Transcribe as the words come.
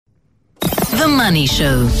The Money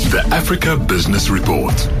Show. The Africa Business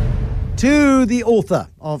Report. To the author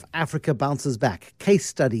of Africa Bounces Back, Case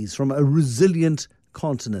Studies from a Resilient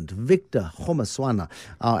Continent, Victor Ramaswana,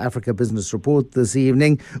 our Africa Business Report this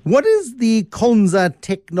evening. What is the Konza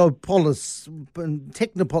Technopolis?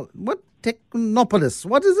 Technopolis.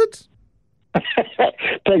 What is it?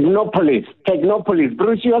 Technopolis.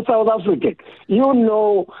 Bruce, you're South African. You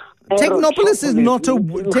know. Technopolis is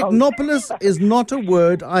not a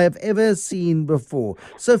word I have ever seen before.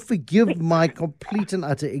 So forgive my complete and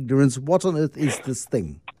utter ignorance. What on earth is this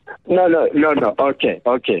thing? No. Okay.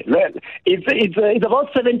 It's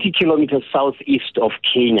about 70 kilometers southeast of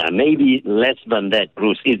Kenya, maybe less than that,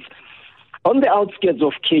 Bruce. It's on the outskirts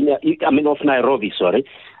of Kenya. Of Nairobi. Sorry.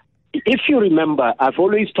 If you remember, I've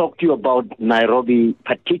always talked to you about Nairobi,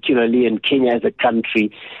 particularly in Kenya as a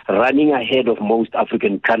country, running ahead of most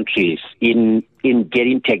African countries in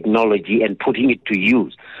getting technology and putting it to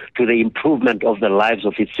use to the improvement of the lives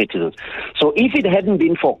of its citizens. So if it hadn't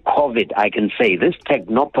been for COVID, I can say this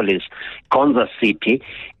Technopolis, Konza City,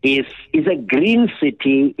 is a green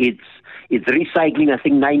city. It's recycling, I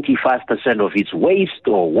think, 95% of its waste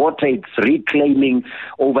or water. It's reclaiming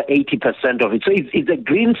over 80% of it. So it's a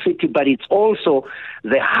green city, but it's also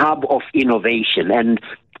the hub of innovation. And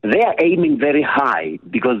they are aiming very high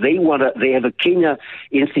because they have a Kenya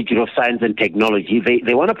Institute of Science and Technology.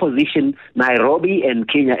 They want to position Nairobi and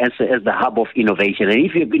Kenya as the hub of innovation. And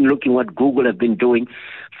if you've been looking what Google have been doing,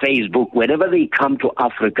 Facebook, whenever they come to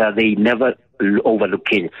Africa, they never overlook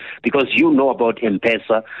Kenya, because you know about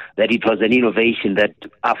M-Pesa, that it was an innovation that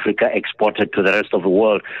Africa exported to the rest of the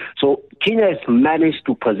world. So Kenya has managed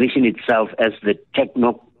to position itself as the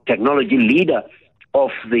technology leader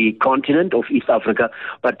of the continent of East Africa.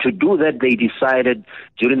 But to do that, they decided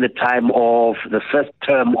during the time of the first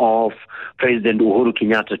term of President Uhuru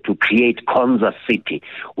Kenyatta to create Konza City,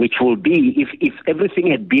 which will be, if everything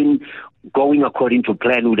had been going according to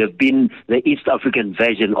plan, would have been the East African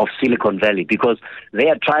version of Silicon Valley, because they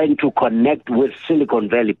are trying to connect with Silicon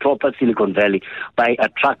Valley, proper Silicon Valley, by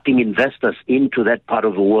attracting investors into that part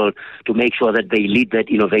of the world to make sure that they lead that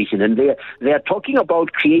innovation. And they are talking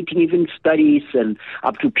about creating even studies and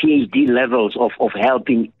up to PhD levels of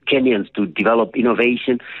helping Kenyans to develop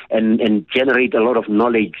innovation and generate a lot of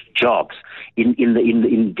knowledge jobs in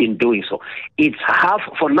doing so. It's half,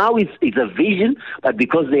 for now it's a vision, but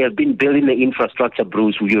because they have been building the infrastructure,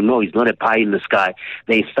 Bruce, it's not a pie in the sky.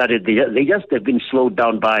 They just have been slowed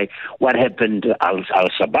down by what happened,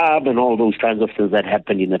 Al-Shabaab and all those kinds of things that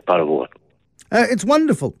happened in that part of the world. It's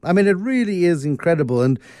wonderful. It really is incredible.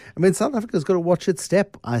 And South Africa's got to watch its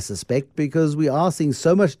step, I suspect, because we are seeing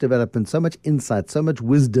so much development, so much insight, so much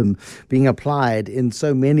wisdom being applied in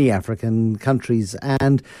so many African countries.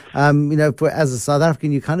 And, as a South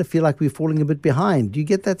African, you kind of feel like we're falling a bit behind. Do you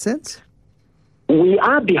get that sense? We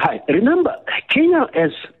are behind. Remember, Kenya,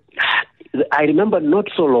 I remember not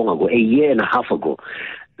so long ago, a year and a half ago,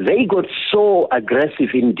 they got so aggressive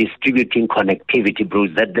in distributing connectivity,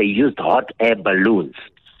 Bruce, that they used hot air balloons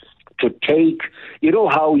to take,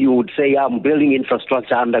 how you would say, I'm building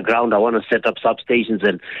infrastructure underground, I want to set up substations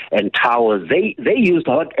and towers. They used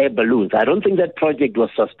hot air balloons. I don't think that project was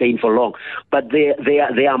sustained for long, but they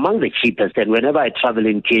are among the cheapest. And whenever I travel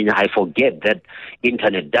in Kenya, I forget that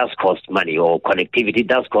internet does cost money, or connectivity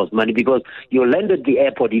does cost money, because you land at the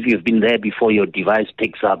airport, if you've been there before, your device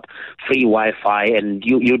picks up free Wi-Fi, and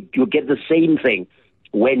you get the same thing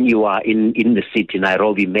when you are in the city,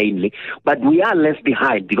 Nairobi mainly. But we are less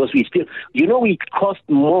behind because we still, it costs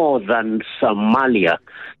more than Somalia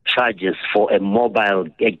charges for a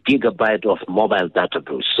gigabyte of mobile data,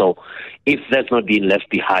 Bruce. So if that's not being left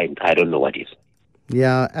behind, I don't know what is.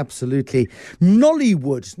 Yeah, absolutely.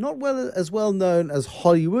 Nollywood, not as well known as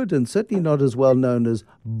Hollywood, and certainly not as well known as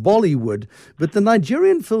Bollywood, but the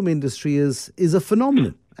Nigerian film industry is a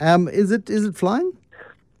phenomenon. Is it flying?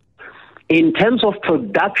 In terms of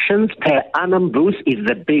productions per annum, Bruce, is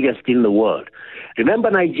the biggest in the world. Remember,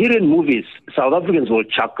 Nigerian movies, South Africans will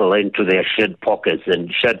chuckle into their shirt pockets and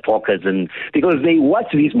because they watch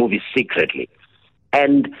these movies secretly.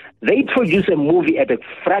 And they produce a movie at a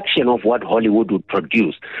fraction of what Hollywood would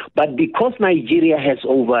produce. But because Nigeria has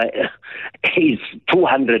is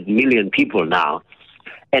 200 million people now,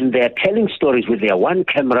 and they're telling stories with their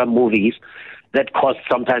one-camera movies that cost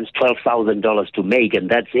sometimes $12,000 to make, and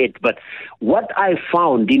that's it. But what I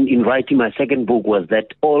found in writing my second book was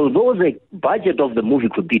that although the budget of the movie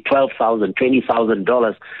could be $12,000,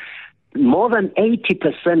 $20,000, more than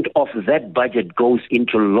 80% of that budget goes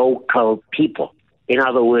into local people. In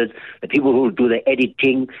other words, the people who do the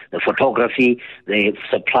editing, the photography, the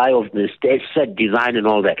supply of the stage set design and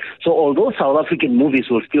all that. So although South African movies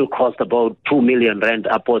will still cost about 2 million rand,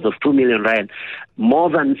 upwards of 2 million rand, more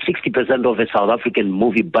than 60% of a South African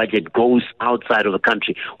movie budget goes outside of the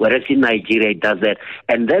country, whereas in Nigeria it does that.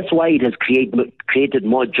 And that's why it has created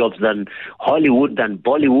more jobs than Hollywood, than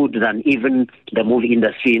Bollywood, than even the movie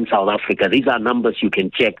industry in South Africa. These are numbers you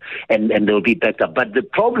can check and they'll be backed up. But the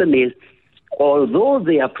problem is, although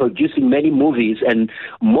they are producing many movies, and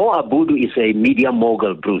Mo Abudu is a media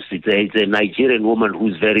mogul, Bruce. It's a Nigerian woman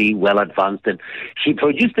who's very well advanced, and she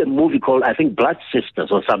produced a movie called, I think, Blood Sisters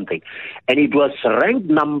or something, and it was ranked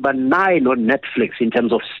number 9 on Netflix in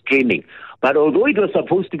terms of streaming. But although it was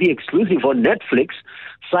supposed to be exclusive on Netflix,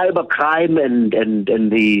 cybercrime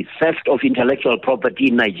and the theft of intellectual property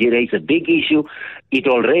in Nigeria is a big issue. It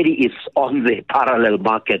already is on the parallel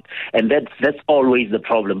market, and that's always the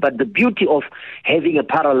problem. But the beauty of having a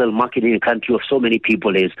parallel market in a country of so many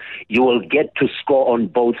people is you will get to score on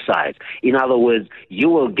both sides. In other words, you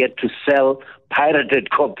will get to sell pirated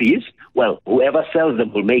copies. Well, whoever sells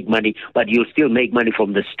them will make money, but you'll still make money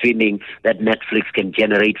from the streaming that Netflix can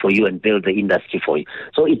generate for you and build the industry for you.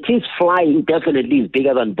 So it is flying. Definitely is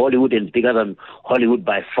bigger than Bollywood and bigger than Hollywood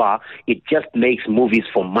by far. It just makes movies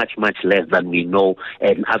for much, much less than we know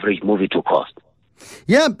an average movie to cost.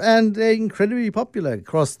 Yeah, and incredibly popular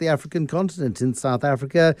across the African continent. In South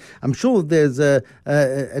Africa, I'm sure there's a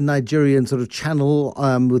Nigerian sort of channel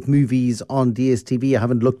with movies on DSTV. I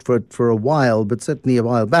haven't looked for it for a while, but certainly a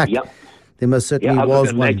while back. Yep. There most certainly African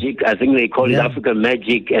was one. Magic. I think they call it African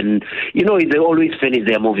Magic, and they always finish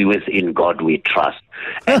their movie with "In God We Trust,"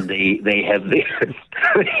 and they have these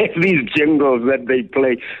jingles that they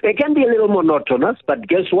play. They can be a little monotonous, but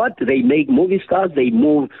guess what? They make movie stars. They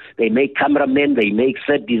make cameramen. They make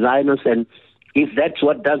set designers, and if that's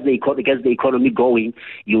what gets the economy going,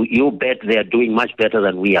 you bet they're doing much better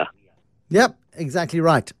than we are. Yep. Exactly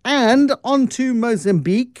right. And on to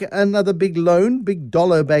Mozambique, another big loan, big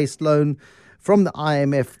dollar-based loan from the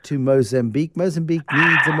IMF to Mozambique. Mozambique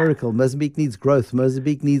needs a miracle. Mozambique needs growth.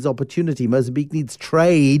 Mozambique needs opportunity. Mozambique needs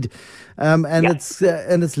trade,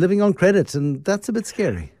 it's living on credit, and that's a bit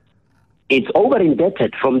scary. It's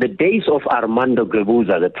over-indebted from the days of Armando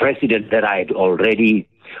Guebuza, the president that I had already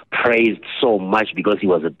praised so much because he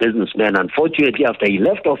was a businessman. Unfortunately, after he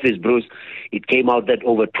left office, Bruce, it came out that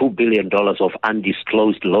over $2 billion of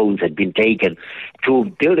undisclosed loans had been taken to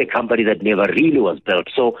build a company that never really was built.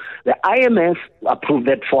 So the IMF approved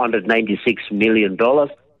that $496 million,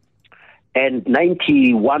 and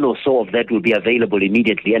 91 or so of that will be available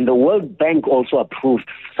immediately. And the World Bank also approved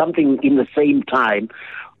something in the same time,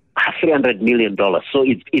 $300 million. So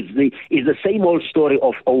it's the same old story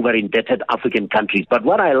of over-indebted African countries. But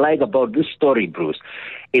what I like about this story, Bruce,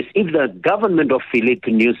 is if the government of Filipe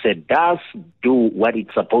Nyusi does do what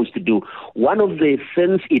it's supposed to do, one of the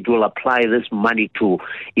things it will apply this money to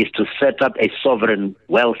is to set up a sovereign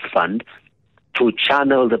wealth fund to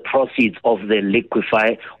channel the proceeds of the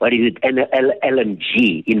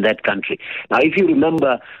LNG in that country. Now, if you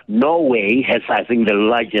remember, Norway has, I think, the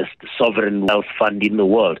largest sovereign wealth fund in the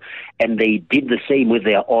world, and they did the same with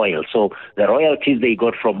their oil. So the royalties they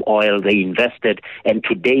got from oil, they invested, and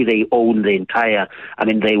today they own the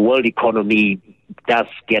the world economy does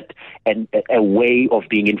get a way of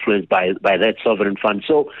being influenced by that sovereign fund.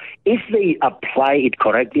 So if they apply it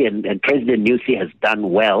correctly, and President Nyusi has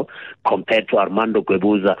done well compared to Armando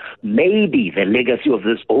Guebuza, maybe the legacy of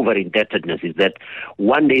this over-indebtedness is that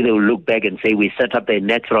one day they will look back and say, we set up a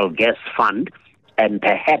natural gas fund, and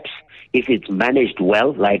perhaps if it's managed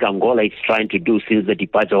well, like Angola is trying to do since the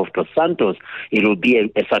departure of Dos Santos, it will be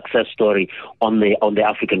a success story on the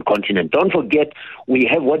African continent. Don't forget, we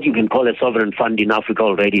have what you can call a sovereign fund in Africa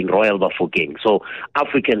already in Royal Bafokeng. So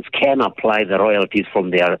Africans can apply the royalties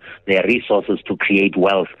from their resources to create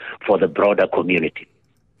wealth for the broader community.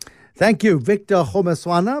 Thank you, Victor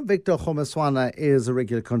Kgomoeswana. Victor Kgomoeswana is a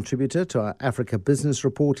regular contributor to our Africa Business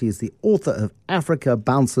Report. He is the author of Africa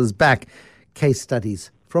Bounces Back, Case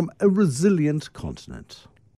Studies from a Resilient Continent.